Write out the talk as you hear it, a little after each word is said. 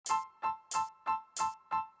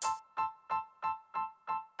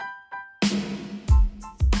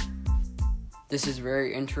This is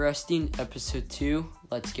very interesting. Episode 2.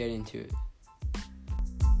 Let's get into it.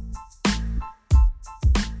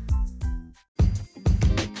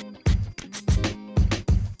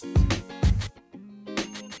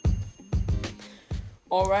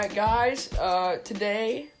 Alright guys,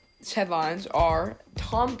 today's headlines are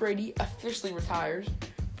Tom Brady officially retires,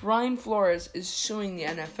 Brian Flores is suing the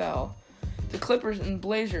NFL, the Clippers and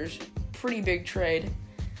Blazers, pretty big trade,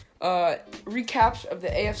 recaps of the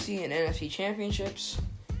AFC and NFC championships,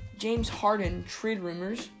 James Harden trade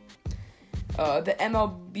rumors, the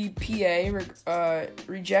MLBPA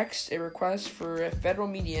rejects a request for a federal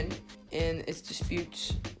median in its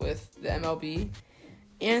disputes with the MLB,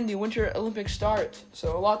 and the Winter Olympics start.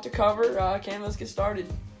 So a lot to cover. Let's get started.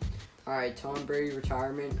 All right, Tom Brady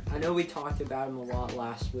retirement. I know we talked about him a lot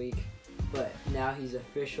last week, but now he's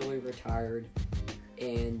officially retired,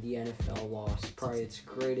 and the NFL lost probably its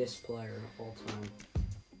greatest player of all time.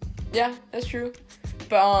 Yeah, that's true.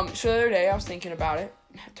 But so the other day I was thinking about it,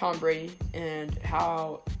 Tom Brady, and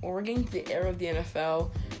how we're getting to the era of the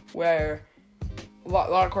NFL where a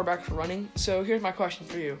lot of quarterbacks are running. So here's my question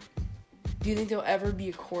for you. Do you think there'll ever be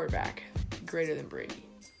a quarterback greater than Brady?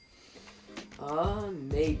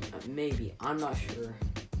 Maybe. I'm not sure.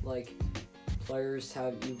 Like, players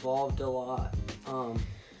have evolved a lot.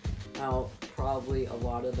 Now, probably a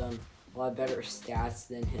lot of them a lot better stats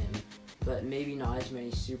than him, but maybe not as many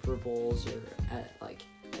Super Bowls or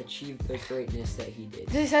achieved the greatness that he did.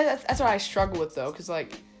 That's what I struggle with though, because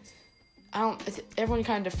everyone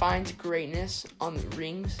kind of defines greatness on the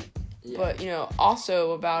rings. Yeah. But,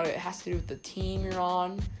 also about it has to do with the team you're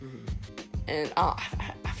on. Mm-hmm. And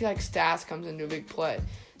I feel like stats comes into a big play.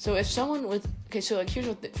 So if someone with... Okay, so, here's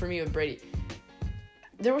what for me with Brady.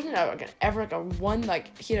 There wasn't ever a one,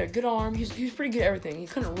 he had a good arm. He was pretty good at everything. He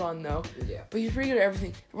couldn't run, though. Yeah. But he was pretty good at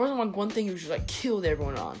everything. There wasn't, one thing he was just, killed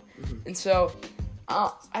everyone on. Mm-hmm. And so,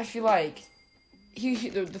 I feel like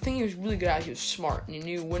the thing he was really good at, he was smart. And he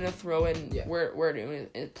knew when to throw it and where to,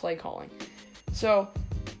 and play calling. So...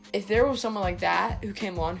 if there was someone like that who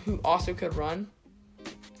came on who also could run,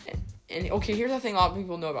 and okay, here's the thing a lot of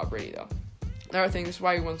people know about Brady though. Another thing, this is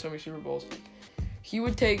why he won so many Super Bowls. He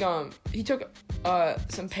would take he took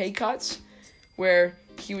some pay cuts where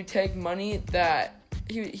he would take money that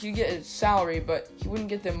he'd get his salary, but he wouldn't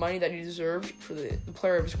get the money that he deserved for the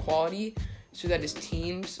player of his quality, so that his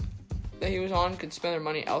teams that he was on could spend their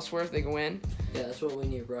money elsewhere if they go in. Yeah, that's what we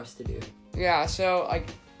need Russ to do. Yeah, so I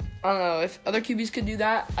don't know, if other QBs could do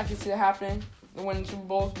that, I could see that happening, the winning Super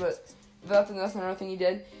Bowls, but that's another thing he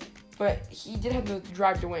did. But he did have the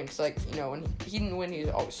drive to win, because, when he didn't win, he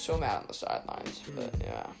was always so mad on the sidelines. Mm-hmm. But,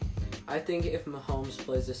 yeah. I think if Mahomes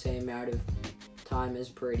plays the same amount of time as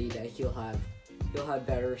Brady, that he'll have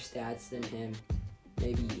better stats than him,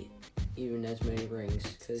 maybe even as many rings,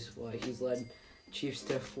 because, he's led Chiefs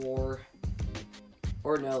to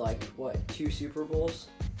 2 Super Bowls?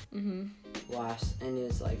 Mm-hmm. Last in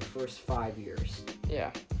his first 5 years.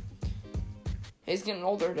 Yeah. He's getting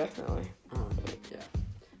older, definitely. Yeah.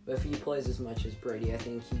 But if he plays as much as Brady, I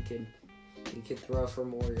think he could throw for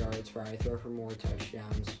more yards, probably throw for more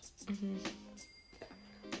touchdowns. Mm-hmm.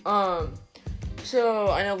 So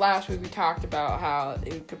I know last week we talked about how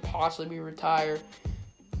it could possibly be retired.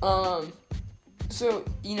 So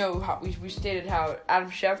how we stated how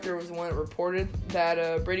Adam Schefter was the one that reported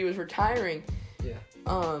that Brady was retiring. Yeah.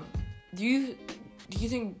 Do you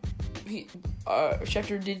think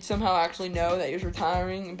Schefter did somehow actually know that he was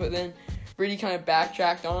retiring, but then Brady kind of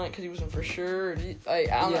backtracked on it because he wasn't for sure?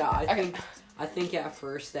 I think at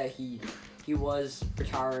first that he was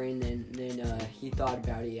retiring, then he thought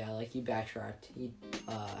about it. Yeah, he backtracked. He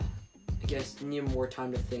I guess needed more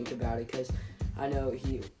time to think about it, because I know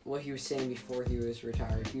what he was saying before he was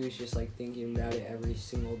retired. He was just thinking about it every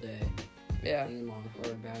single day. Yeah. Thinking long and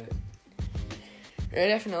hard about it. Yeah,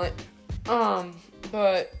 definitely.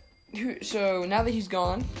 So now that he's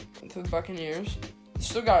gone to the Buccaneers,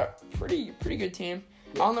 still got a pretty good team.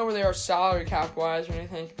 Yeah. I don't know where they are salary cap wise or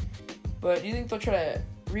anything, but do you think they'll try to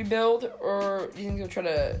rebuild, or do you think they'll try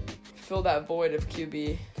to fill that void of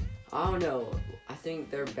QB? I don't know. I think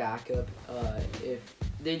their backup, if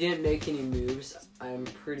they didn't make any moves, I'm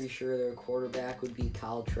pretty sure their quarterback would be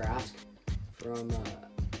Kyle Trask from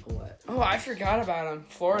what? Oh, I forgot about him.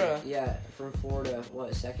 Florida. Yeah, from Florida.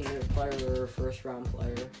 What, second-year player or first-round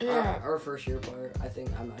player? Yeah. Or first-year player, I think.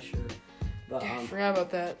 I'm not sure. But I forgot about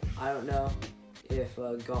that. I don't know if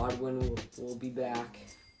Godwin will be back.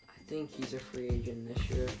 I think he's a free agent this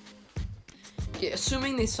year. Yeah,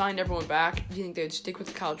 assuming they signed everyone back, do you think they'd stick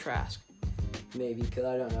with Kyle Trask? Maybe, because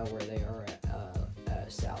I don't know where they are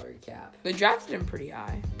at salary cap. They drafted him pretty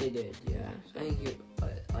high. They did, yeah. I think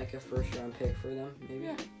like a first round pick for them, maybe.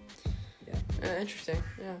 Yeah. Interesting.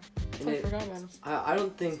 Yeah. I forgot about him. I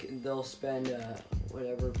don't think they'll spend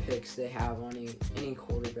whatever picks they have on any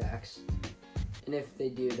quarterbacks. And if they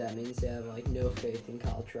do, that means they have like no faith in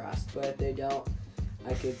Kyle Trask. But if they don't,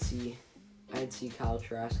 I'd see Kyle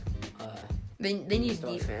Trask. They need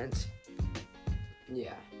defense.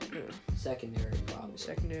 Yeah. Secondary probably.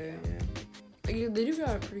 Secondary. Yeah. They do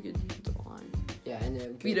got a pretty good defensive line. Yeah, and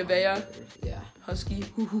then Vita Vea. Yeah. Husky.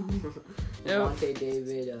 Devontae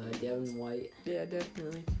David, Devin White. Yeah,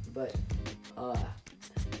 definitely. But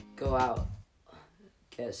go out,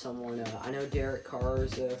 get someone. I know Derek Carr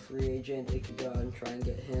is a free agent. They could go out and try and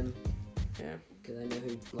get him. Yeah. Because I know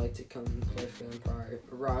he'd like to come and play for them prior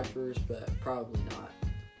Rodgers, but probably not.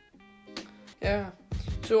 Yeah.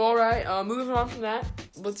 So, all right, moving on from that,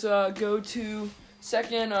 let's go to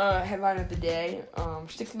second headline of the day.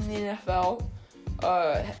 Sticking in the NFL,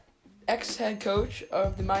 ex-head coach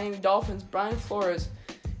of the Miami Dolphins, Brian Flores,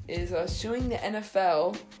 is suing the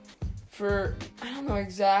NFL for, I don't know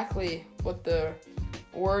exactly what the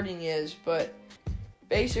wording is, but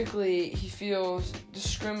basically he feels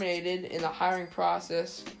discriminated in the hiring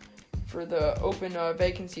process for the open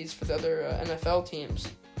vacancies for the other NFL teams.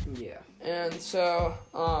 Yeah. And so,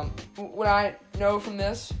 what I know from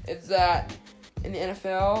this is that in the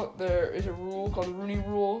NFL, there is a rule called the Rooney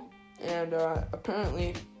Rule, and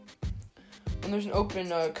apparently, when there's an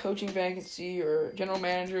open coaching vacancy or general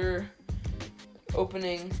manager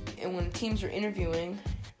opening, and when teams are interviewing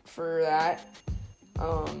for that,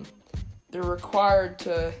 they're required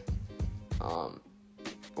to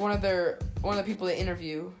one of the people they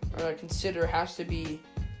interview or consider has to be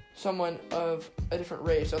someone of a different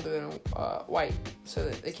race other than white, so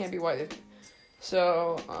that they can't be white.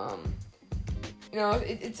 So,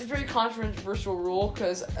 it's a very controversial rule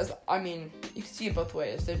because, you can see it both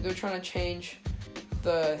ways. They're trying to change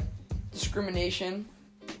the discrimination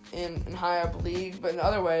in high up league, but the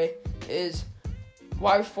other way is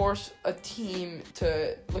why force a team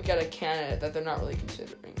to look at a candidate that they're not really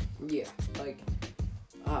considering? Yeah,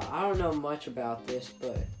 I don't know much about this,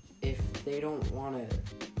 but if they don't want to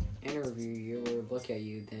interview you or look at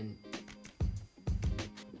you, then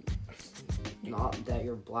not that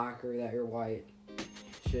you're black or that you're white.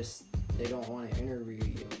 It's just they don't want to interview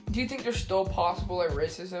you. Do you think there's still possible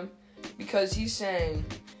racism? Because he's saying,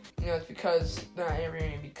 it's because they're not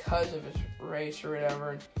interviewing him because of his race or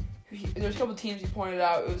whatever. There's a couple teams he pointed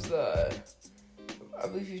out. It was I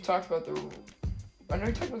believe he talked about I know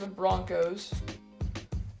he talked about the Broncos.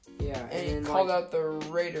 Yeah, and he called out the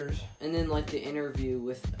Raiders. And then the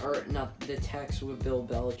interview the text with Bill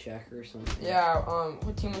Belichick or something. Yeah,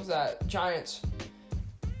 what team was that? Giants.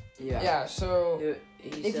 Yeah. Yeah, so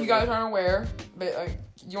if you guys aren't aware, but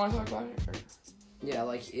you want to talk about it? Or? Yeah,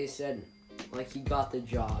 it said, he got the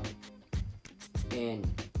job. And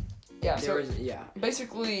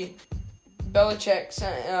basically, Belichick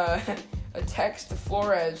sent a text to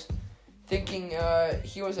Flores thinking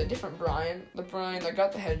he was a different Brian, the Brian that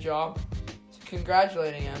got the head job, so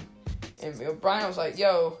congratulating him. And Brian was like,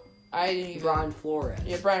 yo, I didn't even... Brian Flores.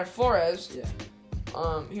 Yeah, Brian Flores.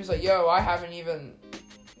 Yeah. He was like, yo, I haven't even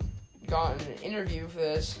gotten an interview for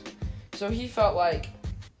this. So he felt like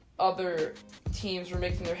other teams were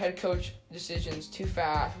making their head coach decisions too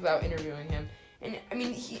fast without interviewing him. And,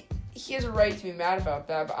 he has a right to be mad about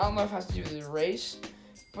that, but I don't know if it has to do with his race.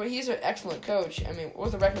 But he's an excellent coach. What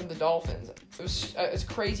was the record of the Dolphins? It's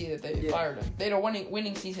crazy that they fired him. They had a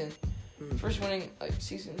winning season. Mm-hmm. First winning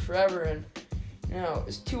season forever, and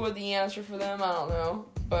is Tua the answer for them? I don't know.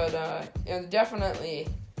 But definitely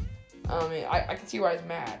I can see why he's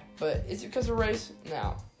mad. But is it because of race?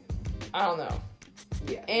 No. I don't know.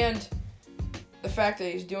 Yeah. And the fact that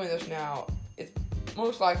he's doing this now, it's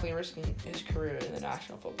most likely risking his career in the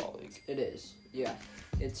National Football League. It is. Yeah.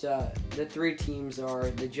 It's the three teams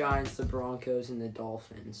are the Giants, the Broncos, and the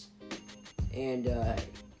Dolphins. And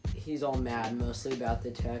he's all mad mostly about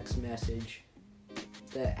the text message,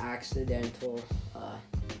 the accidental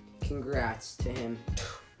congrats to him.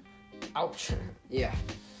 Ouch. Yeah.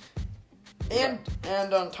 And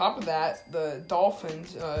on top of that, the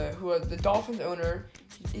Dolphins, the Dolphins owner,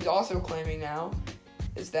 he's also claiming now,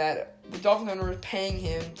 is that the Dolphins owner is paying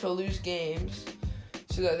him to lose games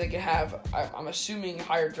so that they could have, I'm assuming,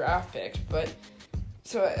 higher draft picks. But,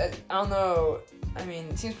 so, I don't know.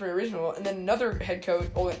 It seems pretty reasonable. And then another head coach,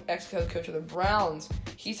 ex-head coach of the Browns,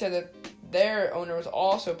 he said that their owner was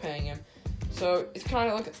also paying him. So, it's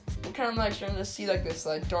kind of we're kind of starting to see this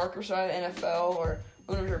darker side of NFL, or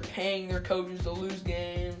owners are paying their coaches to lose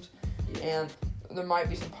games, and there might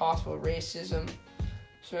be some possible racism.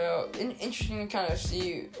 So, interesting to kind of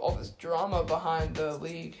see all this drama behind the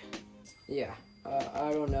league. Yeah,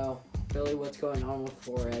 I don't know really what's going on with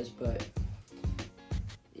Flores, but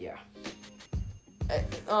yeah.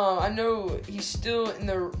 I know he's still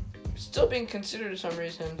being considered for some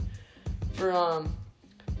reason for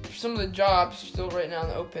some of the jobs still right now in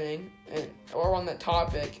the opening or on that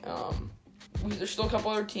topic. There's still a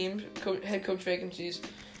couple other teams head coach vacancies,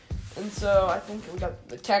 and so I think we got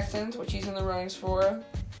the Texans, which he's in the runnings for.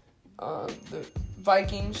 The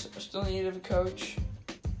Vikings still need a coach,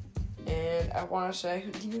 and I want to say,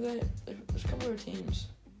 do you know that there's a couple other teams?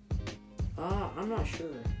 I'm not sure.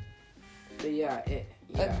 But yeah,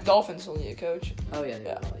 The Dolphins will need a coach. Oh yeah, they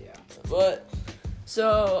will, yeah. But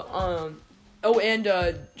so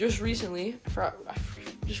and just recently,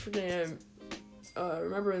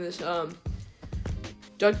 remembering this.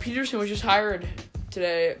 Doug Peterson was just hired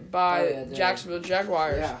today by Jacksonville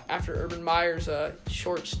Jaguars after Urban Meyer's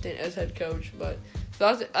short stint as head coach. But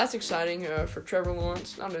so that's exciting for Trevor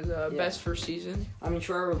Lawrence. Not his best first season. I mean,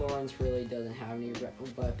 Trevor Lawrence really doesn't have any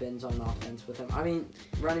weapons on offense with him. I mean,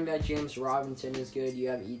 running back James Robinson is good. You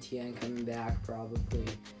have ETN coming back probably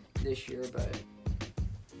this year, but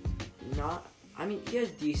not. I mean, he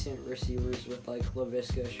has decent receivers with like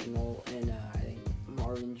Laviska Shenault and I think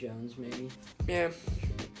Marvin Jones maybe. Yeah.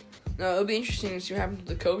 No, it'll be interesting to see what happens to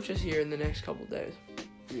the coaches here in the next couple days.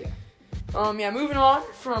 Yeah. Moving on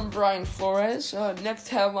from Brian Flores. Next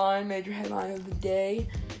headline, major headline of the day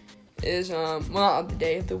is, not of the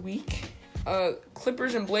day, of the week.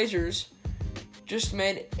 Clippers and Blazers just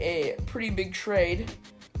made a pretty big trade,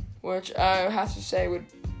 which I have to say would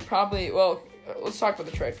probably, let's talk about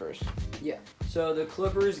the trade first. Yeah. So the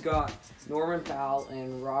Clippers got Norman Powell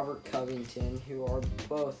and Robert Covington, who are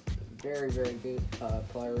both very, very good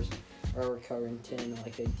players. Robert Covington,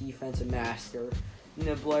 like a defensive master. And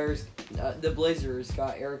the Blazers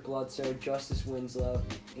got Eric Bledsoe, Justice Winslow,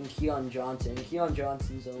 and Keon Johnson. Keon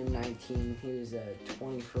Johnson's only 19. He was a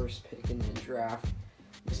 21st pick in the draft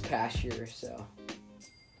this past year, so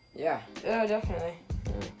yeah. Yeah, definitely.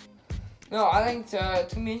 Yeah. No, I think it's going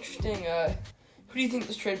to be interesting. Who do you think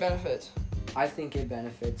this trade benefits? I think it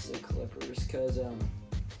benefits the Clippers because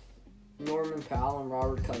Norman Powell and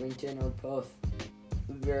Robert Covington are both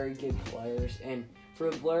very good players, and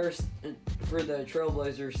for the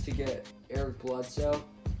Trailblazers to get Eric Bledsoe,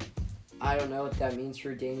 I don't know what that means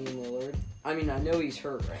for Damian Lillard. I mean, I know he's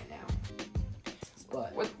hurt right now,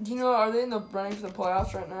 but do you know? Are they in the running for the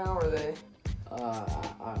playoffs right now, or are they?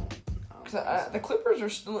 I don't Because the Clippers are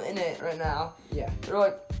still in it right now. Yeah, they're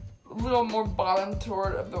like a little more bottom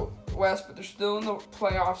toward of the West, but they're still in the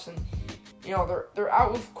playoffs, and you know they're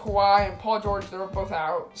out with Kawhi and Paul George. They're both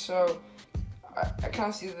out, so I kind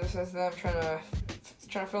of see this as them trying to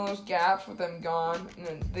fill those gaps with them gone. And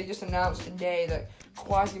then they just announced today that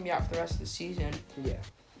Kawhi's gonna be out for the rest of the season. Yeah.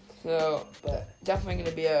 So, but definitely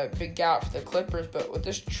gonna be a big gap for the Clippers. But with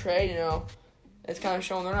this trade, you know, it's kind of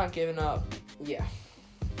showing they're not giving up. Yeah.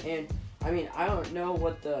 And I mean, I don't know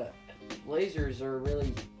what the Blazers are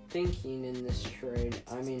really thinking in this trade.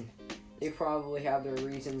 I mean, they probably have their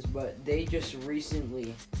reasons, but they just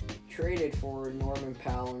recently traded for Norman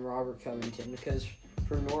Powell and Robert Covington because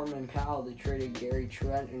for Norman Powell, they traded Gary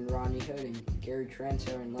Trent and Rodney Hood, and Gary Trent's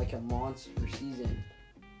having like a monster season.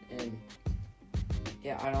 And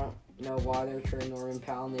yeah, I don't know why they're trading Norman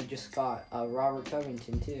Powell, and they just got Robert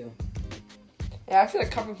Covington too. Yeah, I feel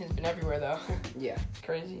like Covington's been everywhere though. Yeah, it's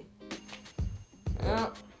crazy.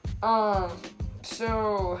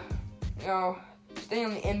 So, you know, staying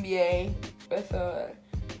on the NBA with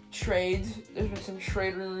trades. There's been some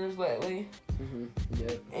trade rumors lately. Mm-hmm.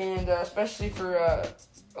 Yep. And especially for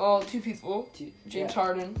two people, James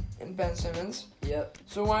Harden and Ben Simmons. Yep.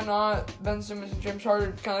 So why not Ben Simmons and James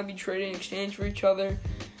Harden kind of be trading in exchange for each other?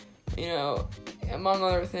 You know, among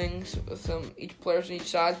other things, with each players on each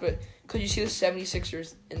side. But could you see the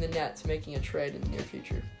 76ers and the Nets making a trade in the near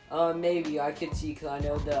future? Maybe I could see, because I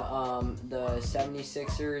know the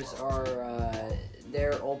 76ers are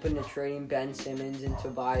they're open to trading Ben Simmons and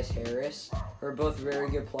Tobias Harris. They're both very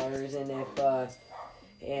good players, and if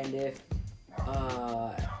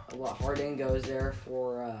Harden goes there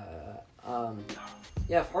for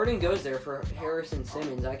if Harden goes there for Harris and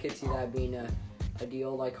Simmons, I could see that being a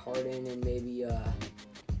deal like Harden and maybe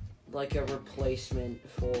like a replacement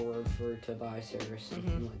forward for Tobias Harris,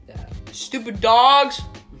 something like that. Stupid dogs.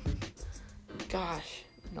 Gosh,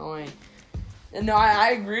 annoying. And no,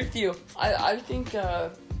 I agree with you. I think I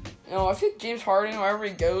think James Harden, wherever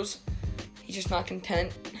he goes, he's just not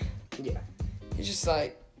content. Yeah. He's just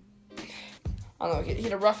like, I don't know, he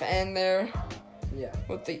had a rough end there. Yeah.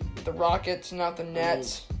 With the Rockets, not the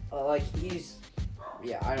Nets. I mean, he's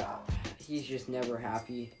He's just never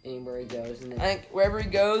happy anywhere he goes. And I think wherever he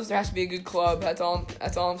goes, there has to be a good club. That's all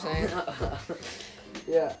I'm saying.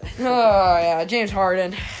 Yeah. Oh yeah, James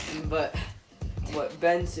Harden. But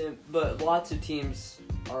lots of teams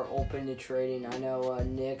are open to trading. I know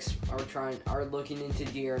Knicks are looking into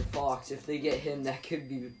De'Aaron Fox. If they get him, that could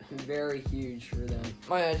be very huge for them.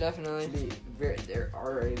 Oh yeah, definitely. They're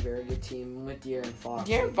already a very good team with De'Aaron Fox.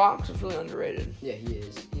 De'Aaron Fox is really underrated. Yeah, he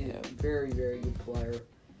is. He's a very, very good player.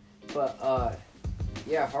 But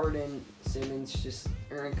Harden, Simmons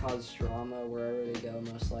are gonna cause drama wherever they go,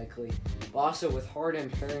 most likely. But also with Harden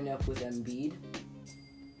pairing up with Embiid,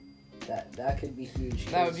 that could be huge.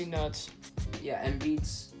 That would be nuts. Yeah,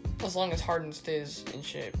 Embiid's... As long as Harden stays in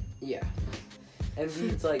shape. Yeah.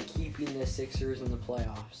 Embiid's like keeping the Sixers in the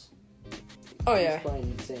playoffs. Oh, yeah. He's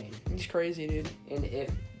playing insane. He's crazy, dude. And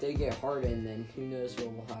if they get Harden, then who knows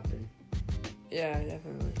what will happen. Yeah,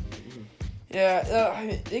 definitely. Mm-hmm.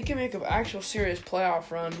 Yeah, they can make an actual serious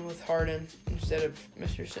playoff run with Harden instead of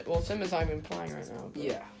Mr. Simmons not even playing right now. But.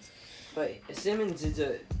 Yeah. But Simmons is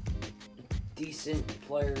a decent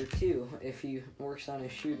player, too, if he works on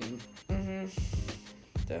his shooting. Mm-hmm.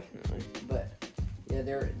 Definitely. But, yeah,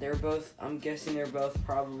 they're both... I'm guessing they're both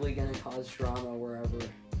probably going to cause drama wherever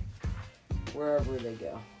they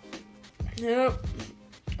go. Yep.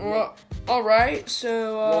 Well, alright,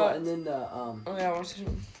 so, and then the, what's this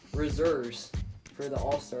one? Reserves for the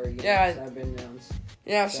All-Star games have been announced.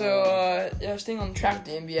 Yeah, so staying on track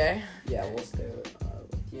with the NBA. Yeah, we'll stay with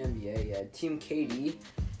the NBA. Yeah, Team KD,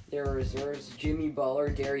 their reserves: Jimmy Butler,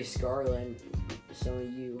 Darius Garland. Some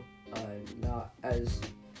of you not as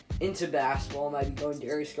into basketball might be going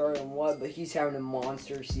Darius Garland but he's having a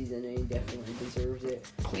monster season and he definitely deserves it.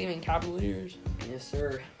 Cleveland Cavaliers. Yes,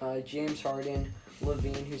 sir. James Harden,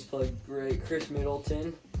 Levine, who's played great, Chris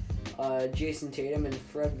Middleton, Jason Tatum, and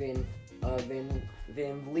Fred Van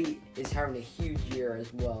Vliet is having a huge year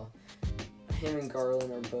as well. Him and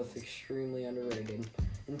Garland are both extremely underrated.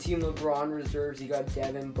 And Team LeBron reserves, you got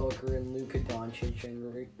Devin Booker and Luka Doncic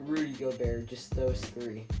and Rudy Gobert, just those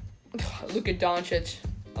three. Luka Doncic.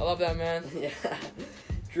 I love that man. Yeah.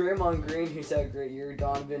 Draymond Green, who's had a great year,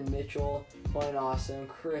 Donovan Mitchell, playing awesome,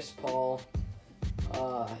 Chris Paul,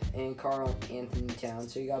 and Karl Anthony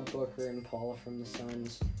Towns. So you got Booker and Paul from the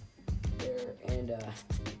Suns there, and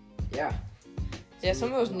yeah. Yeah,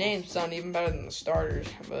 some of those names sound even better than the starters,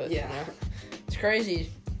 but yeah, it's crazy.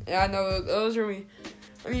 Yeah, I know those are me.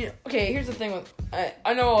 I mean, okay, here's the thing with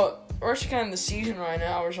I know we're actually kind of in the season right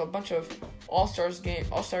now. There's a bunch of All-Star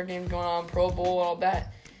games going on, Pro Bowl, and all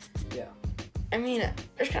that. Yeah. I mean,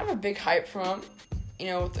 there's kind of a big hype from,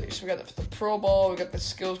 so we got the Pro Bowl, we got the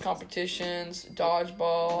skills competitions,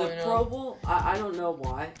 dodgeball. The Pro Bowl, I don't know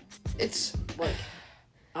why. It's like,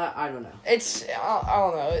 I don't know. It's I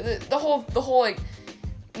don't know. The whole like,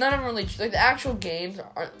 none of them really like the actual games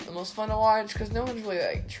aren't the most fun to watch because no one's really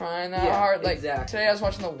like trying that hard. Like today, I was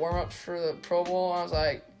watching the warm ups for the Pro Bowl, and I was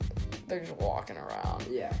like, they're just walking around.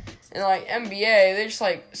 Yeah. And like NBA, they just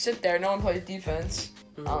like sit there. No one plays defense.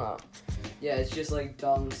 Mm-hmm. I don't know. Yeah, it's just like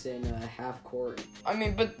dunks and half court. I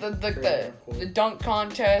mean, but the dunk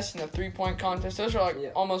contest and the 3-point contest, those are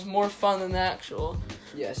like almost more fun than the actual.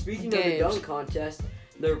 Yeah. Speaking games. of the dunk contest,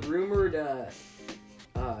 the rumored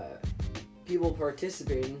people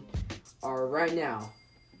participating are right now.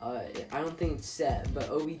 I don't think it's set, but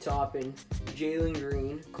Obi Toppin, Jalen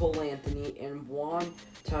Green, Cole Anthony, and Juan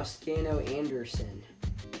Toscano Anderson.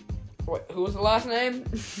 What? Who was the last name?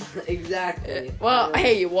 Exactly. Well,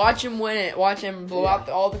 hey, watch him win it. Watch him blow out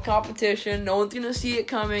all the competition. No one's gonna see it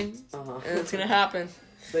coming, and it's gonna happen.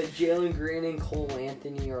 But Jalen Green and Cole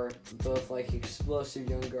Anthony are both like explosive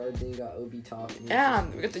young guards, and you got Obi Toppin. Yeah,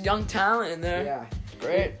 we got the young talent in there. Yeah,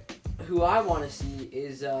 great. Who I want to see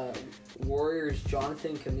is Warriors'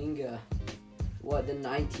 Jonathan Kuminga. The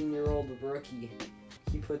 19-year-old rookie.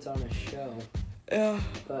 He puts on a show. Yeah.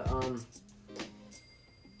 But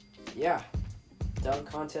yeah, dunk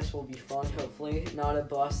contest will be fun. Hopefully, not a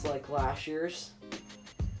bust like last year's.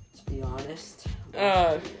 Let's be honest.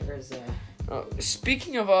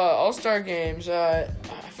 Speaking of All-Star games, I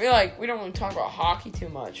feel like we don't really talk about hockey too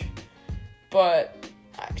much, but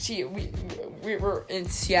see, we're in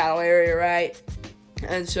Seattle area, right?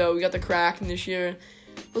 And so we got the Kraken this year.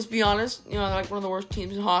 Let's be honest, they're like one of the worst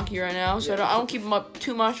teams in hockey right now. So I don't keep them up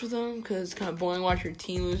too much with them because it's kind of boring watching your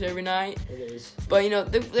team lose every night. It is.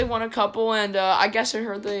 But they won a couple, and I guess I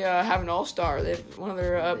heard they have an All-Star. They have one of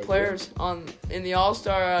their players in the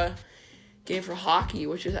All-Star game for hockey,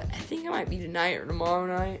 which is I think it might be tonight or tomorrow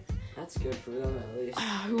night. That's good for them at least.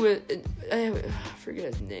 I forget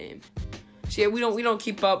his name. See, we don't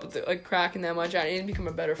keep up with the, cracking that much. I need to become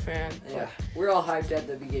a better fan. Yeah, we're all hyped at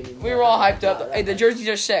the beginning. We were all hyped up. Hey, the jerseys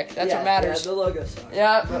are sick. That's what matters. Yeah, the logo's fire.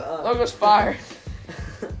 Yeah, logo's fire.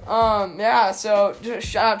 Yeah. So just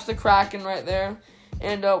shout out to the Kraken right there.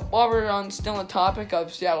 And while we're still on the topic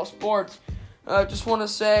of Seattle sports, just want to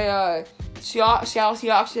say Seattle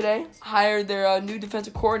Seahawks today hired their new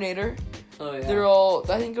defensive coordinator. Oh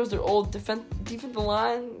yeah. I think it was their old defensive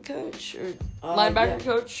line coach or linebacker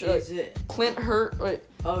coach. Is it Clint Hurt? Wait.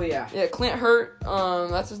 Oh yeah. Yeah, Clint Hurt.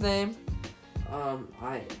 That's his name. I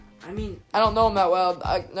mean, I don't know him that well.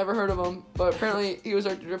 I never heard of him, but apparently he was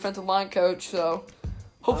our defensive line coach. So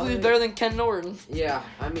hopefully he's better than Ken Norton. Yeah,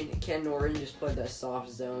 I mean Ken Norton just played that soft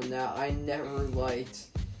zone that I never liked.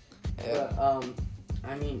 Yeah. But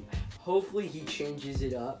I mean, hopefully he changes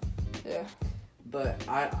it up. Yeah. But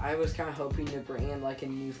I was kind of hoping to bring in like a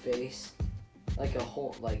new face,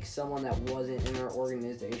 like someone that wasn't in our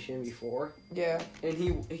organization before. Yeah. And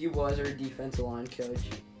he was our defensive line coach.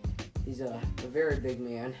 He's a very big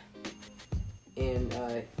man, and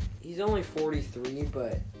he's only 43,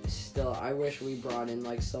 but still, I wish we brought in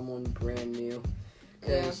like someone brand new.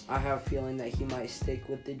 Because I have a feeling that he might stick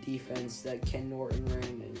with the defense that Ken Norton ran,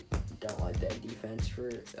 and don't like that defense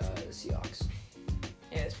for the Seahawks.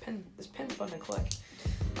 Yeah, this pen's fun to click.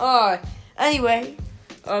 Anyway,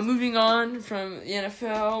 moving on from the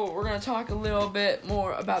NFL, we're gonna talk a little bit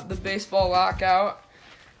more about the baseball lockout.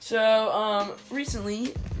 So,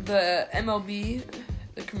 recently, the MLB,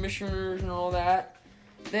 the commissioners and all that,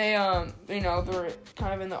 they, they're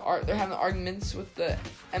kind of they're having arguments with the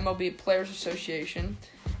MLB Players Association,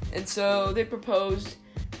 and so they proposed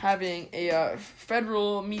having a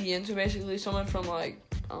federal median, so basically someone from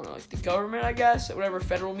the government, I guess, whatever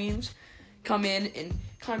federal means, come in and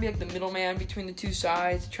kind of be like the middleman between the two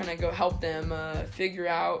sides, trying to go help them figure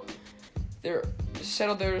out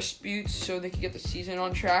settle their disputes so they can get the season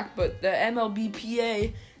on track. But the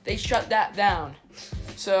MLBPA, they shut that down.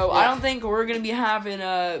 So yeah. I don't think we're gonna be having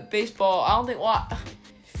baseball. I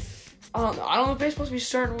don't know if baseball's gonna be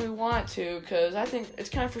starting when we want it to, because I think it's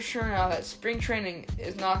kind of for sure now that spring training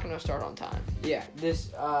is not gonna start on time. Yeah,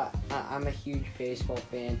 I'm a huge baseball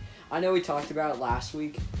fan. I know we talked about it last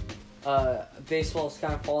week. Baseball's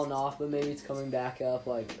kind of fallen off, but maybe it's coming back up.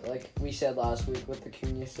 Like we said last week with the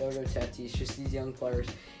Cunha, Soto, Tatis, just these young players.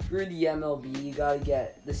 If you're the MLB, you gotta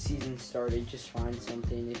get the season started. Just find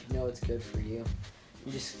something if you know it's good for you.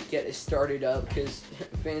 And just get it started up because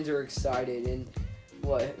fans are excited. And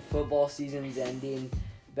football season's ending.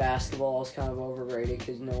 Basketball is kind of overrated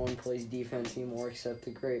because no one plays defense anymore except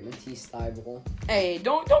the great Matisse Thybulle. Hey,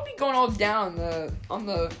 don't be going all down on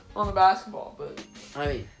the basketball, but I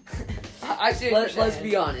mean, I see what you're saying. Let's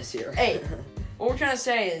be honest here. Hey, what we're trying to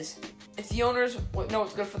say is, if the owners know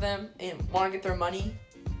what's good for them and want to get their money,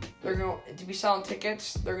 they're going to be selling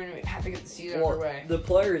tickets. They're going to have to get the season underway. The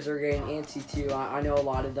players are getting antsy too. I know a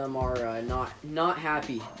lot of them are not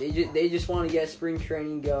happy. They just want to get spring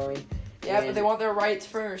training going. Yeah, but they want their rights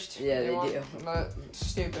first. Yeah, they do. It's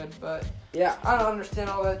stupid, but yeah, I don't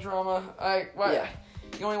understand all that drama. Yeah.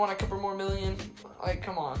 You only want a couple more million?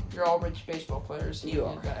 Come on. You're all rich baseball players. You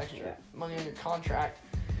got extra money on your contract.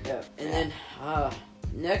 Yeah, and then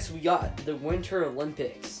next we got the Winter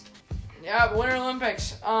Olympics. Yeah, the Winter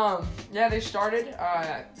Olympics. Yeah, they started.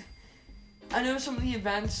 I know some of the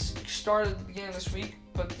events started at the beginning of this week,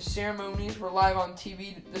 but the ceremonies were live on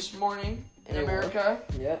TV this morning in America.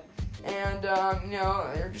 Yeah. And,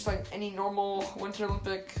 they're just like any normal Winter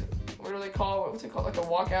Olympic, what do they call it? What's it called? Like the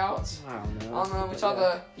walkouts? I don't know. We saw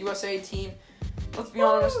the USA team. Let's be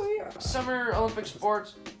honest, Summer Olympic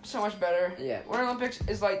sports, so much better. Yeah. Winter Olympics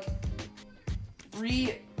is like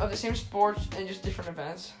 3 of the same sports and just different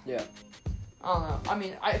events. Yeah. I don't know. I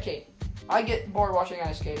mean, I get bored watching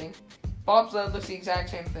ice skating. Bobsled looks the exact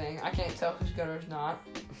same thing. I can't tell who's good or who's not.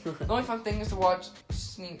 The only fun thing is to watch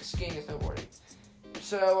skiing and snowboarding.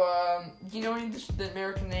 So, do you know any of the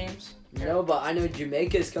American names? No, but I know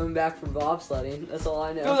Jamaica's coming back from bobsledding. That's all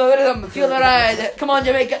I know. Feel the rhythm, feel the ride. Come on,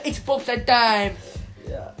 Jamaica, it's bobsled time.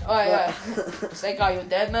 Yeah. Oh, yeah. Say, are you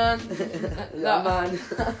dead, man? No, man.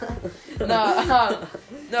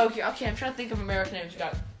 No, okay, I'm trying to think of American names. You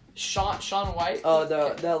got Shaun White. Oh,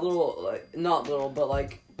 that little, not little, but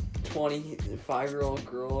 25-year-old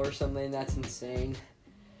girl or something. That's insane.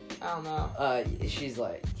 I don't know. She's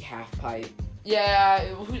half pipe. Yeah,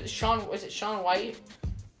 is it Shaun White?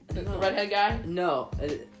 The redhead guy? No.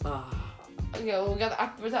 Okay, well, we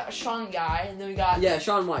got was that a Shaun guy, and then we got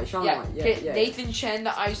Shaun White. Shaun White. Yeah. Nathan Chen,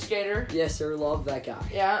 the ice skater. Yes, sir. Love that guy.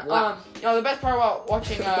 Yeah. Wow. The best part about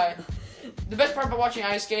watching The best part about watching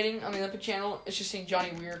ice skating on the Olympic Channel is just seeing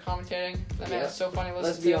Johnny Weir commentating. That man is so funny to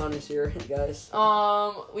listen Let's be honest here, guys.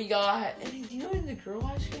 We got. Do you know any of the girl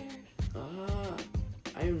ice skaters?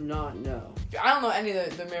 I do not know. I don't know any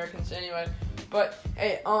of the Americans anyway. But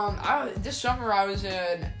hey, this summer I was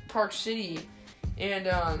in Park City, and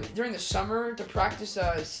during the summer to practice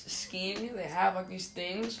skiing, they have like these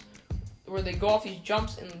things where they go off these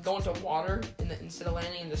jumps and go into water instead of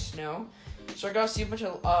landing in the snow. So I got to see a bunch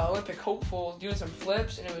of Olympic hopefuls doing some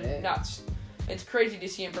flips, and it was nuts. It's crazy to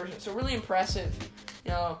see in person. So really impressive,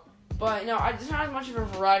 you know. But, you know, there's not as much of a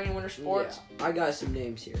variety in winter sports. Yeah, I got some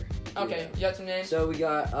names here. Okay, you got some names? So we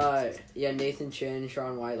got, Nathan Chin,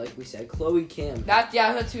 Shaun White, like we said. Chloe Kim.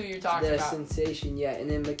 That's who you're talking about. The sensation, yeah. And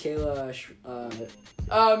then Michaela,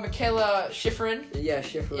 Michaela Schifrin. Yeah,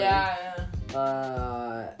 Schifrin.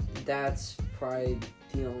 Yeah. That's probably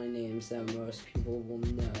the only names that most people will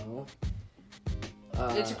know.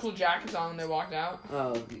 They took cool jackets on when they walked out.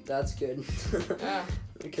 Oh, that's good. Yeah.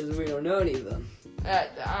 Because we don't know any of them. I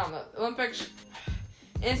don't know. Olympics,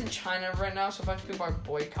 and it's in China right now, so a bunch of people are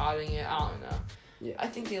boycotting it. I don't know. Yeah. I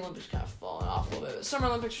think the Olympics kind of fallen off a little bit. Summer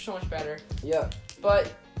Olympics are so much better. Yeah.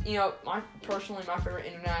 But, you know, my favorite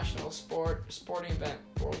international sporting event,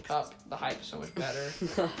 World Cup, the hype is so much better.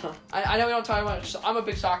 I know we don't talk about it. I'm a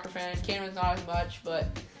big soccer fan. Canaan's not as much, but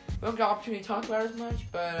we don't get the opportunity to talk about it as much.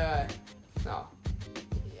 But, no.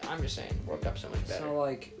 I'm just saying, World Cup's so much better. So,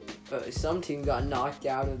 like, some team got knocked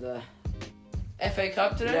out of the FA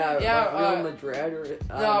Cup today? Yeah, like Real Madrid or...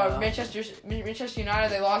 No, Manchester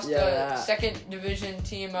United, they lost the second division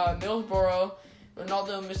team, Middlesbrough.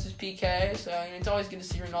 Ronaldo misses PK, so it's always good to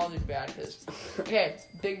see Ronaldo do bad, because... Okay,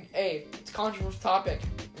 it's a controversial topic.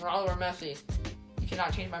 Ronaldo or Messi? You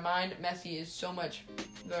cannot change my mind. Messi is so much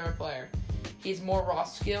better player. He's more raw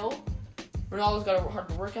skill. Ronaldo's got a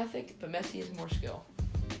hard work ethic, but Messi has more skill.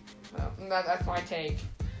 Well, that's my take.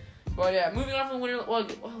 But yeah, moving on from the Winter. Well,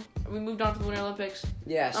 we moved on from the Winter Olympics.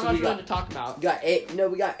 Yeah, so not much to talk about. We got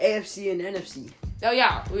AFC and NFC. Oh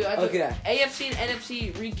yeah, okay. AFC and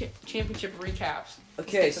NFC championship recaps.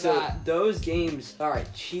 Okay, so those games. All right,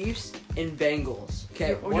 Chiefs and Bengals.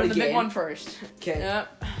 Okay, we're doing the big one first. Okay.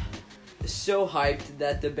 Yep. So hyped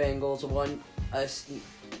that the Bengals won. Wish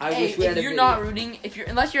we had if you're not rooting,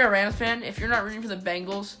 unless you're a Rams fan, if you're not rooting for the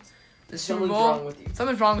Bengals, the Super Bowl, wrong with you.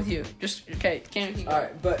 Something's wrong with you. Just okay. Can't keep going. All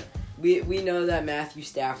right, but we know that Matthew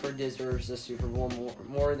Stafford deserves the Super Bowl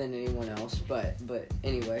more than anyone else. But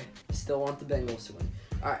anyway, still want the Bengals to win.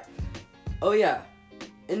 All right. Oh yeah,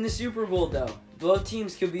 in the Super Bowl though, both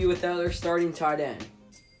teams could be without their starting tight end.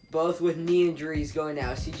 Both with knee injuries going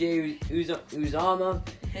out. CJ Uzomah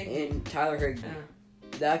and Tyler Higbee.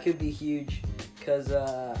 Yeah. That could be huge. Because,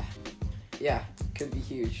 could be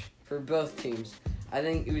huge for both teams. I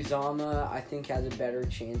think Uzomah, has a better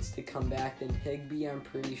chance to come back than Higbee, I'm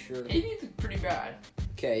pretty sure. Higbee's pretty bad.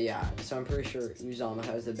 Okay, yeah, so I'm pretty sure Uzomah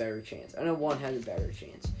has the better chance. I know one has a better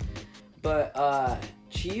chance. But,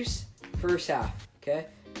 Chiefs, first half, okay?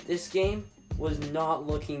 This game was not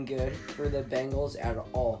looking good for the Bengals at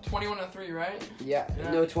all. 21-3, right? Yeah.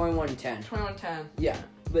 No, 21-10. 21-10. Yeah.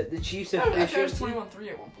 But the Chiefs efficiency... I thought it was 21-3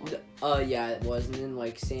 at one point. Yeah, it was. And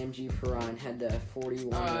then, Sam G. Perrine had the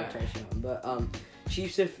 41-yard touchdown. But,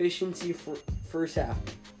 Chiefs efficiency for first half.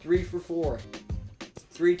 3 for 4.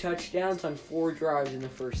 3 touchdowns on 4 drives in the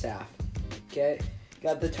first half. Okay?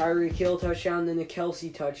 Got the Tyreek Hill touchdown, then the Kelsey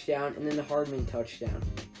touchdown, and then the Hardman touchdown.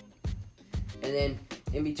 And then,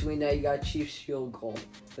 in between that, you got Chiefs field goal.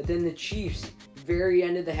 But then the Chiefs, very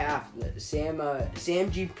end of the half, Sam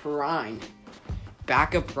G. Perrine,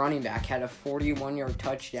 backup running back, had a 41-yard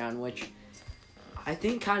touchdown, which I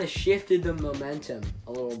think kind of shifted the momentum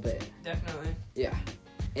a little bit. Definitely. Yeah.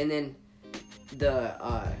 And then the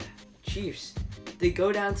Chiefs, they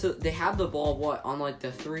have the ball, on the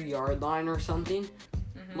 3-yard line or something.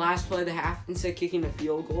 Mm-hmm. Last play of the half, instead of kicking a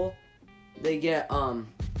field goal, they get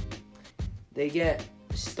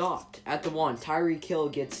stopped at the 1. Tyreek Hill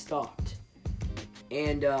gets stopped.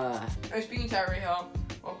 And, speaking of Tyreek Hill,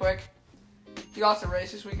 real quick. He lost a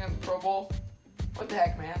race this weekend at the Pro Bowl. What the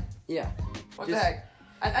heck, man? Yeah. What the heck?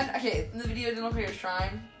 Okay, the video didn't look like he was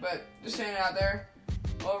trying, but just saying it out there,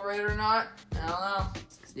 overrated or not, I don't know.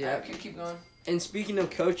 Yeah. Keep going. And speaking of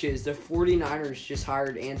coaches, the 49ers just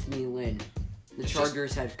hired Anthony Lynn, the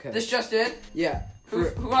Chargers head coach. This just did? Yeah.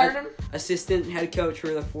 Who hired him? Assistant head coach for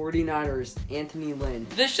the 49ers, Anthony Lynn.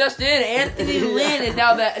 This just did. Anthony Lynn is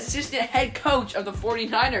now the assistant head coach of the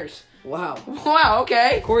 49ers. Wow. Wow,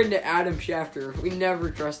 okay. According to Adam Schefter, we never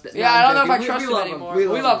trust that. Yeah, I don't know if I trust him anymore. We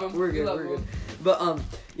love him. We're good. But,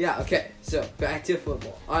 okay. So, back to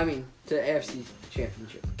football. To AFC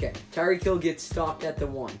Championship. Okay. Tyreek Hill gets stopped at the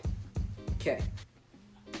 1. Okay.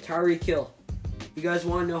 Tyreek Hill. You guys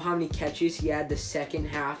want to know how many catches he had the second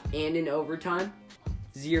half and in overtime?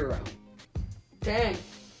 0. Dang.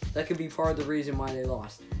 That could be part of the reason why they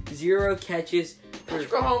lost. 0 catches. Patrick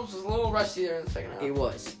Mahomes was a little rusty there in the second half. It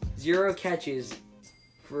was. 0 catches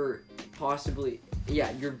for possibly,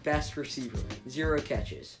 your best receiver. 0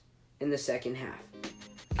 catches in the second half.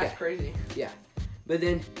 That's crazy. Yeah. But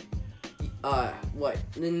then,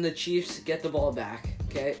 Then the Chiefs get the ball back,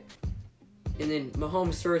 okay? And then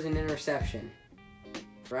Mahomes throws an interception,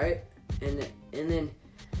 right? And then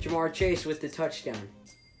Jamar Chase with the touchdown.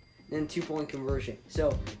 Then 2-point conversion.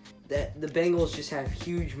 So the Bengals just have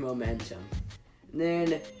huge momentum. And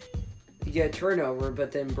then you get a turnover,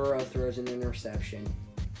 but then Burrow throws an interception.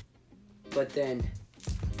 But then,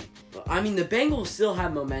 the Bengals still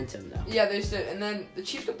have momentum, though. Yeah, they did. And then the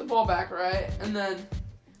Chiefs got the ball back, right? And then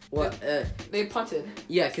they punted.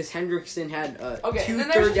 Yeah, because Hendrickson had okay, 2 and then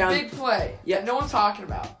there's third down. a big play that no one's talking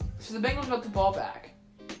about. So the Bengals got the ball back.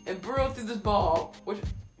 And Burrow threw this ball, which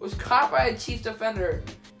was caught by a Chiefs defender,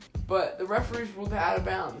 but the referees ruled it out of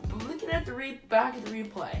bounds. But looking at back at the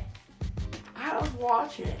replay, I was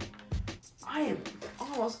watching it. I am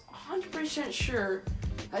almost 100% sure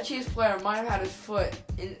that Chiefs player might have had his foot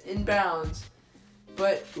in bounds,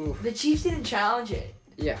 but the Chiefs didn't challenge it.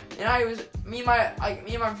 Yeah. And me and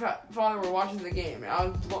my father were watching the game, and I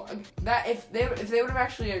was that if they would have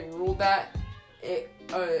actually ruled that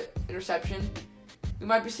interception, we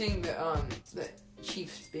might be seeing the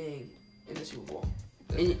Chiefs being in the Super Bowl.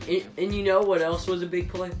 And you know what else was a big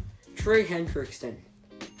play? Trey Hendrickson,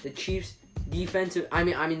 the Chiefs the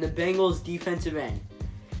Bengals defensive end.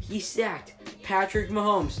 He sacked Patrick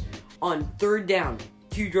Mahomes on 3rd down,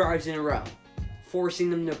 2 drives in a row, forcing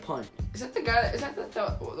them to punt. Is that the guy? Is that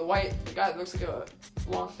the white guy that looks like a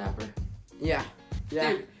long snapper? Yeah.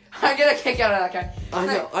 Dude, I get a kick out of that guy. I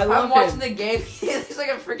know. I love him. I'm watching the game. He's like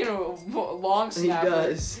a freaking long snapper. He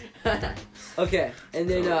does. Okay, and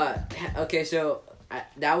then so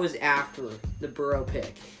that was after the Burrow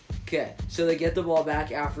pick. Okay, so they get the ball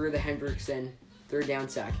back after the Hendrickson 3rd down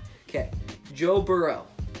sack. Okay, Joe Burrow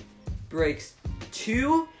breaks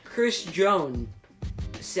 2 Chris Jones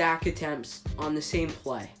sack attempts on the same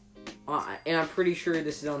play. And I'm pretty sure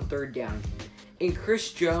this is on 3rd down. And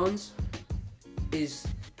Chris Jones is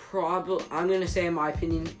probably, I'm going to say in my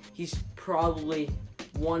opinion, he's probably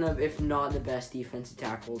one of, if not the best defensive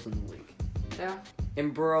tackles in the league. Yeah.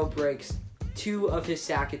 And Burrow breaks 2 of his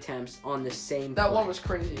sack attempts on the same play. That one was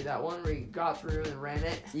crazy. That one where he got through and ran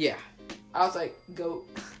it. Yeah. I was like, goat.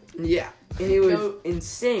 Yeah. And it was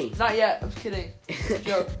insane. Not yet. I'm kidding.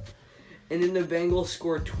 Joke. And then the Bengals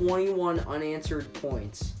scored 21 unanswered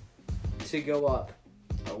points to go up.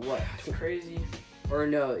 That's crazy. Or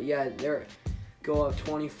no, yeah, they're go up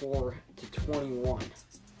 24-21.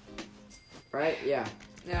 Right? Yeah.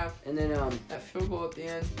 Yeah. And then that field goal at the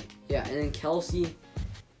end. Yeah, and then Kelsey.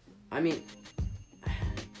 Mahomes.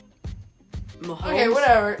 Okay,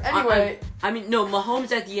 whatever. Anyway.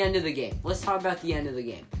 Mahomes at the end of the game. Let's talk about the end of the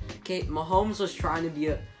game. Okay, Mahomes was trying to be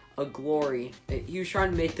a glory. He was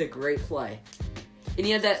trying to make the great play. And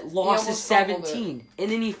he had that loss of 17.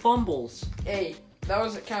 And then he fumbles. Hey, that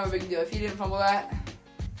was kind of a big deal. If he didn't fumble that.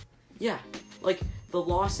 Yeah. The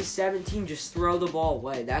loss of 17, just throw the ball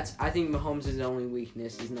away. I think Mahomes' only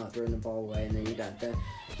weakness is not throwing the ball away. And then you got the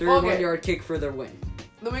 31-yard kick for their win.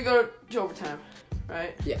 Then we go to overtime,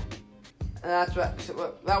 right? Yeah. And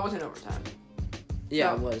that wasn't overtime.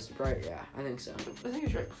 Yeah, it was. Right, yeah, I think so. I think it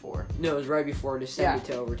was right before. No, it was right before to send it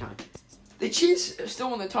to overtime. The Chiefs still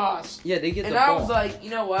won the toss. Yeah, they get the ball. And I was like, you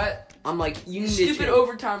know what? I'm like, you need stupid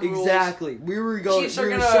overtime rules. Exactly. We were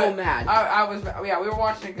so mad. We were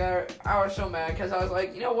watching it together. I was so mad because I was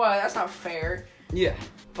like, you know what? That's not fair. Yeah.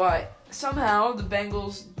 But somehow the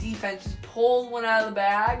Bengals defense just pulled one out of the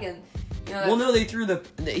bag and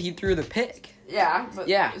he threw the pick. Yeah, but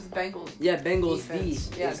it was the Bengals. Yeah, Bengals defense.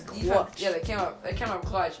 is clutch. Yeah, they came up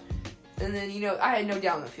clutch. And then I had no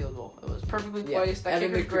doubt in the field goal. It was perfectly placed. That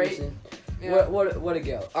kick was great. Yeah. What a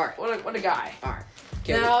go. All right. What a guy. All right.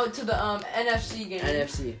 Now to the NFC game.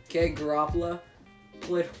 NFC. Okay, Garoppolo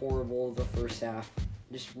played horrible the first half.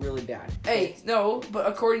 Just really bad. Hey, no, but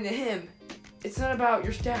according to him, it's not about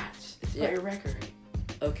your stats. It's about your record.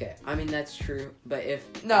 Okay, that's true. But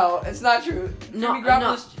if no, it's not true. No,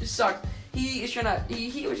 Garoppolo sucks. He was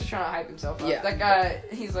just trying to hype himself up. Yeah, that guy,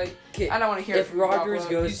 he's like, I don't want to hear it. If Rodgers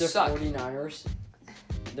goes to 49ers,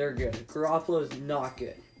 they're good. Garoppolo's not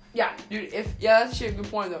good. Yeah, dude. That's actually a good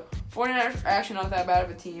point though. 49ers are actually not that bad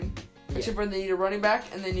of a team, except for they need a running back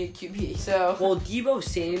and they need QB. So. Well, Deebo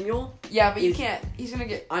Samuel. Yeah, but you can't. He's gonna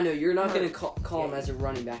get. I know you're not gonna call him as a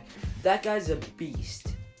running back. That guy's a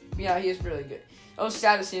beast. Yeah, he is really good. I was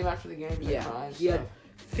sad to see him after the game. Yeah, he had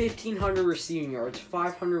 1,500 receiving yards,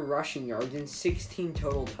 500 rushing yards, and 16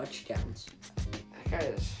 total touchdowns. That guy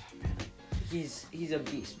is... He's a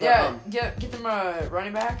beast. But, yeah, get them a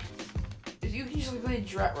running back. If you usually play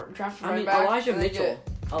draft running back. Elijah Mitchell.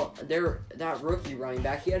 That rookie running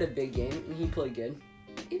back. He had a big game and he played good.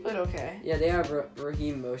 He played okay. Yeah, they have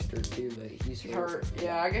Raheem Mostert too, but he's hurt.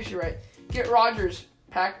 Yeah, I guess you're right. Get Rodgers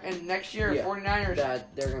and next year 49ers.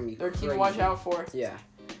 They're gonna be their team to watch out for. Yeah,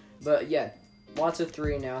 but yeah, lots of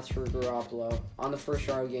 3 and outs for Garoppolo on the first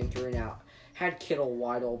drive of game. 3 and out. Had Kittle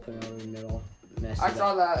wide open over the middle. I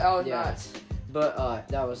saw that. That was nuts. But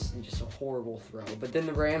that was just a horrible throw. But then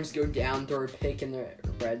the Rams go down, throw a pick in the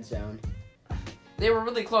red zone. They were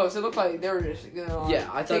really close. It looked like they were just gonna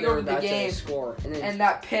I thought they were about to score. And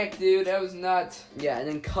that pick, dude, that was nuts. Yeah, and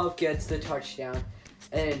then Cup gets the touchdown.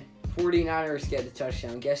 And then 49ers get the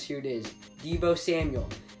touchdown. Guess who it is? Deebo Samuel.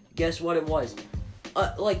 Guess what it was?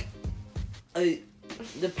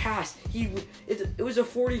 The pass. It was a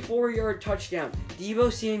 44-yard touchdown.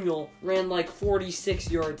 Deebo Samuel ran like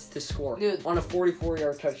 46 yards to score on a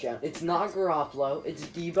 44-yard touchdown. It's not Garoppolo. It's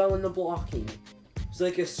Deebo in the blocking. It's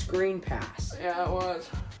like a screen pass. Yeah, it was.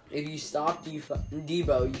 If you stop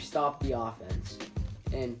Deebo, you stop the offense.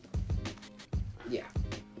 And yeah,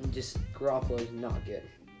 just Garoppolo's not good.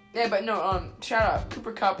 Yeah, but no. Shout out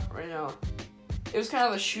Cooper Kupp right now. It was kind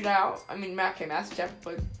of a shootout. I mean, Matt Stafford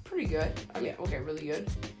played pretty good. I mean, okay, really good.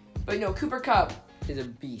 But no, Cooper Kupp is a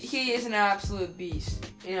beast. He is an absolute beast.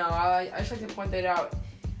 I just like to point that out.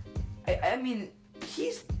 I mean,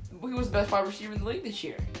 he was the best wide receiver in the league this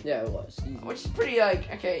year. Yeah, it was. Easy. Which is pretty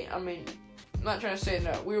okay. I mean, I'm not trying to say it in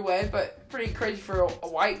a weird way, but pretty crazy for a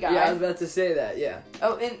white guy. Yeah, I was about to say that. Yeah.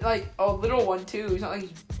 Oh, and a little one too. He's not like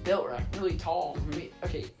he's built really tall. Mm-hmm. I mean,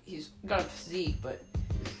 okay, he's got a physique, but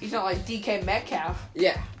he's not like DK Metcalf.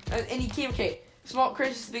 Yeah. And he came, small,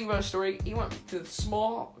 craziest thing about his story, he went to a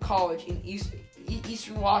small college in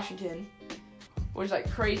Eastern Washington, which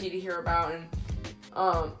is, crazy to hear about. And,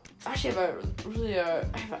 actually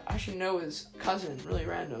I should know his cousin, really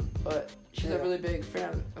random, but she's a really big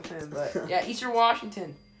fan of him. But, yeah, Eastern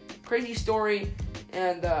Washington. Crazy story.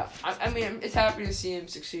 And, I mean, it's happy to see him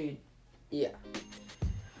succeed. Yeah.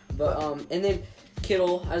 But, and then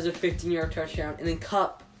Kittle has a 15-yard touchdown, and then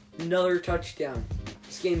Kupp, another touchdown.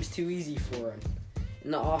 This game's too easy for him.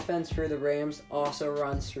 And the offense for the Rams also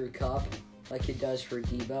runs through Kupp, like it does for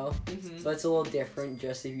Deebo. Mm-hmm. But it's a little different.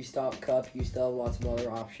 Just if you stop Kupp, you still have lots of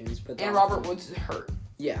other options. But Robert Woods is hurt.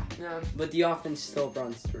 Yeah. But the offense still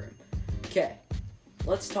runs through him. Okay.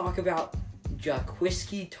 Let's talk about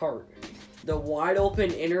Jaquiski Tart. The wide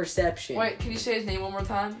open interception. Wait, can you say his name one more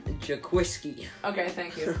time? Jaquiski. Okay,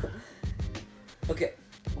 thank you. Okay.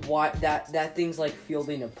 Why that thing's like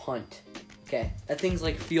fielding a punt. Okay. That thing's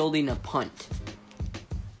like fielding a punt.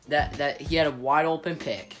 That he had a wide open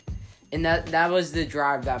pick. And that was the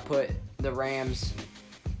drive that put the Rams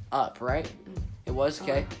up, right? It was,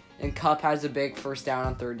 okay. And Kupp has a big first down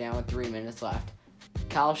on 3rd down with 3 minutes left.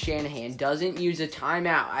 Kyle Shanahan doesn't use a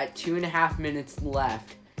timeout at 2.5 minutes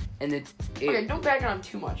left. And okay, don't bag on him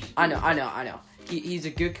too much. I know. He's a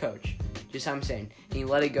good coach. Just I'm saying. And he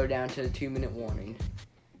let it go down to the 2-minute warning.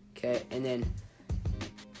 Okay, and then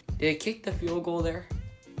did it kick the field goal there?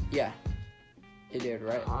 Yeah. It did,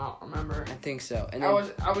 right? I don't remember. I think so. And then,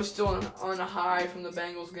 I was still on a high from the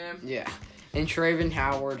Bengals game. Yeah. And Trayvon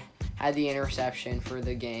Howard had the interception for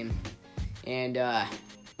the game. And that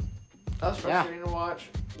was frustrating to watch.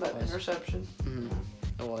 That interception.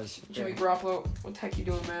 Mm-hmm. It was. Jimmy Garoppolo, what the heck you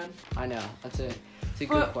doing, man? I know. It's a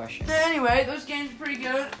good question. Anyway, those games are pretty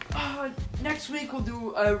good. Next week we'll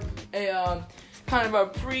do a kind of a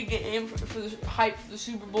pre-game for the hype for the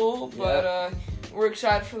Super Bowl, but we're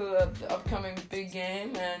excited for the upcoming big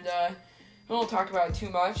game, and we won't talk about it too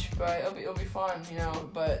much, but it'll be fun,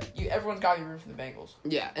 But everyone's got to be rooting for the Bengals.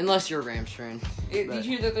 Yeah, unless you're a Rams fan. Did you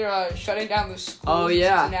hear that they're shutting down the schools in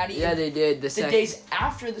Cincinnati? Yeah, they did. The days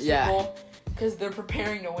after the Super Bowl, because they're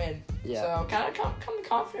preparing to win. Yeah. So kind of come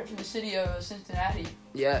confident from the city of Cincinnati.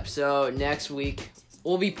 Yep. So next week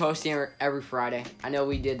we'll be posting every Friday. I know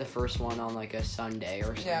we did the first one on a Sunday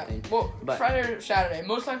or something. Yeah. Well, Friday or Saturday.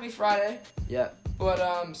 Most likely Friday. Yep.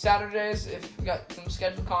 But Saturdays, if we got some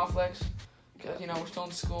schedule conflicts, because we're still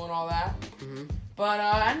in school and all that. Mm-hmm. But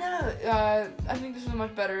I think this is a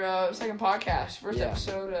much better second podcast. First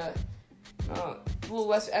episode, a little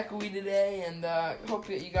less echoey today, and hope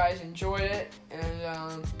that you guys enjoyed it.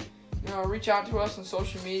 And reach out to us on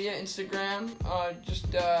social media, Instagram, just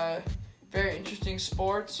Very Interesting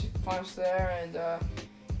Sports. Find us there, and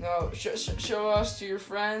show us to your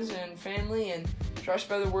friends and family, and try to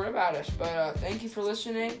spread the word about us. But thank you for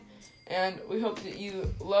listening, and we hope that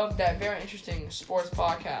you loved that very interesting sports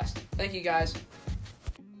podcast. Thank you, guys.